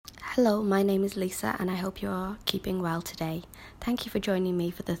Hello, my name is Lisa and I hope you're keeping well today. Thank you for joining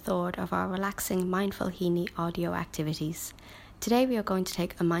me for the third of our relaxing Mindful Heaney audio activities. Today we are going to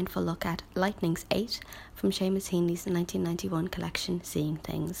take a mindful look at Lightenings VIII from Seamus Heaney's 1991 collection Seeing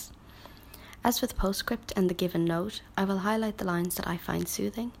Things. As with the postscript and the given note, I will highlight the lines that I find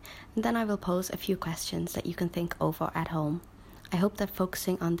soothing and then I will pose a few questions that you can think over at home. I hope that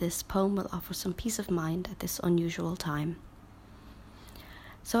focusing on this poem will offer some peace of mind at this unusual time.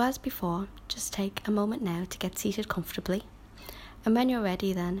 So as before, just take a moment now to get seated comfortably. And when you're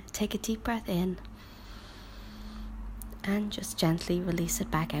ready then, take a deep breath in and just gently release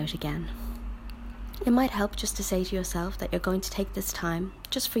it back out again. It might help just to say to yourself that you're going to take this time,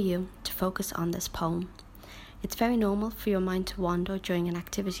 just for you, to focus on this poem. It's very normal for your mind to wander during an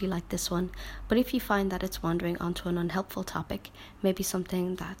activity like this one, but if you find that it's wandering onto an unhelpful topic, maybe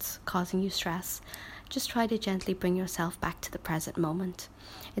something that's causing you stress, just try to gently bring yourself back to the present moment.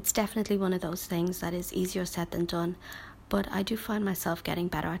 It's definitely one of those things that is easier said than done, but I do find myself getting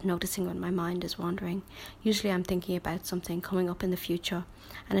better at noticing when my mind is wandering. Usually I'm thinking about something coming up in the future,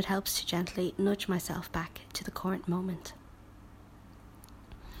 and it helps to gently nudge myself back to the current moment.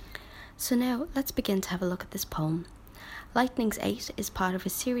 So now let's begin to have a look at this poem. Lightenings VIII is part of a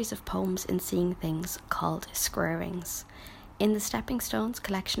series of poems in Seeing Things called Squarings. In the Stepping Stones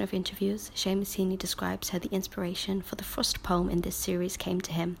collection of interviews, Seamus Heaney describes how the inspiration for the first poem in this series came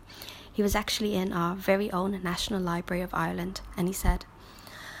to him. He was actually in our very own National Library of Ireland, and he said,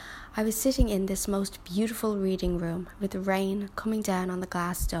 "I was sitting in this most beautiful reading room with the rain coming down on the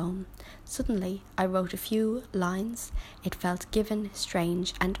glass dome. Suddenly, I wrote a few lines. It felt given,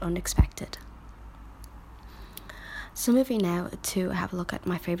 strange, and unexpected." So moving now to have a look at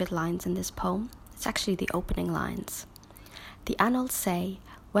my favourite lines in this poem. It's actually the opening lines. "The annals say,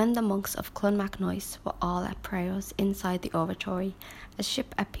 when the monks of Clonmacnoise were all at prayers inside the oratory, a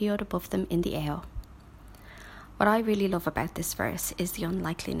ship appeared above them in the air." What I really love about this verse is the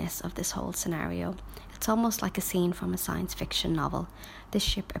unlikeliness of this whole scenario. It's almost like a scene from a science fiction novel, this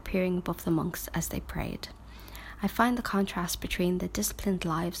ship appearing above the monks as they prayed. I find the contrast between the disciplined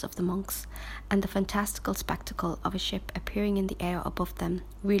lives of the monks and the fantastical spectacle of a ship appearing in the air above them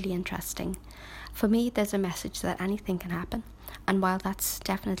really interesting. For me, there's a message that anything can happen, and while that's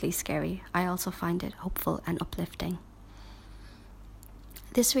definitely scary, I also find it hopeful and uplifting.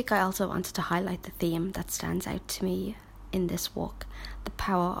 This week I also wanted to highlight the theme that stands out to me in this work, the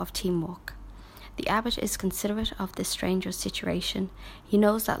power of teamwork. The abbot is considerate of this stranger's situation. He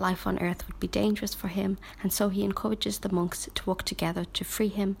knows that life on earth would be dangerous for him, and so he encourages the monks to work together to free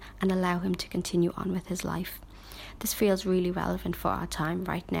him and allow him to continue on with his life. This feels really relevant for our time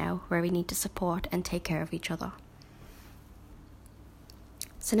right now, where we need to support and take care of each other.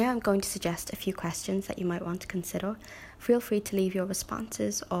 So now I'm going to suggest a few questions that you might want to consider. Feel free to leave your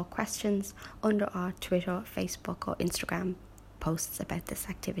responses or questions under our Twitter, Facebook or Instagram posts about this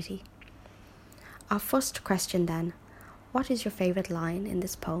activity. Our first question then, what is your favourite line in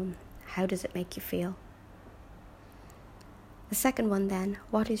this poem? How does it make you feel? The second one then,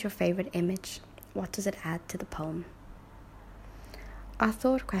 what is your favourite image? What does it add to the poem? Our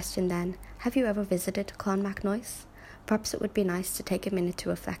third question then, have you ever visited Clonmacnoise? Perhaps it would be nice to take a minute to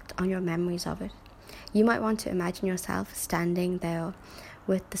reflect on your memories of it. You might want to imagine yourself standing there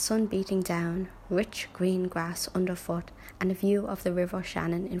with the sun beating down, rich green grass underfoot, and a view of the River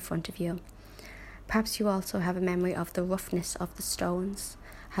Shannon in front of you. Perhaps you also have a memory of the roughness of the stones,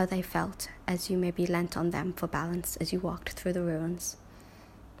 how they felt as you maybe leant on them for balance as you walked through the ruins.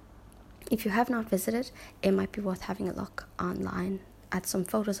 If you have not visited, it might be worth having a look online at some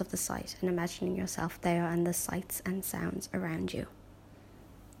photos of the site and imagining yourself there and the sights and sounds around you.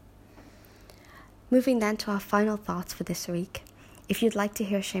 Moving then to our final thoughts for this week. If you'd like to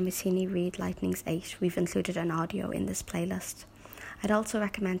hear Seamus Heaney read Lightenings VIII, we've included an audio in this playlist. I'd also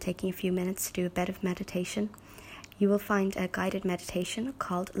recommend taking a few minutes to do a bit of meditation. You will find a guided meditation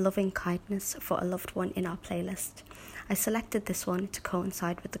called Loving Kindness for a Loved One in our playlist. I selected this one to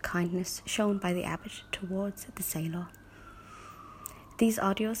coincide with the kindness shown by the abbot towards the sailor. These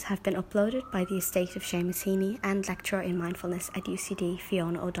audios have been uploaded by the estate of Seamus Heaney and lecturer in mindfulness at UCD,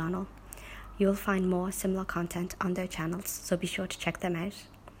 Fiona O'Donnell. You will find more similar content on their channels, so be sure to check them out.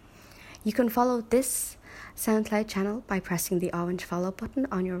 You can follow this SoundCloud channel by pressing the orange follow button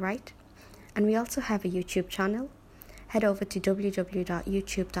on your right, and we also have a YouTube channel. Head over to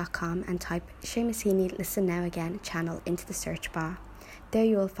www.youtube.com and type Seamus Heaney Listen Now Again channel into the search bar. There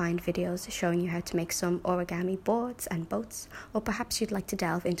you will find videos showing you how to make some origami boards and boats, or perhaps you'd like to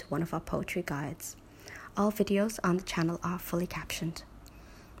delve into one of our poetry guides. All videos on the channel are fully captioned.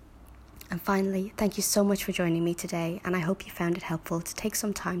 And finally, thank you so much for joining me today, and I hope you found it helpful to take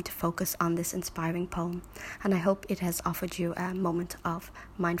some time to focus on this inspiring poem, and I hope it has offered you a moment of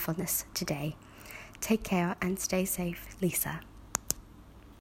mindfulness today. Take care and stay safe, Lisa.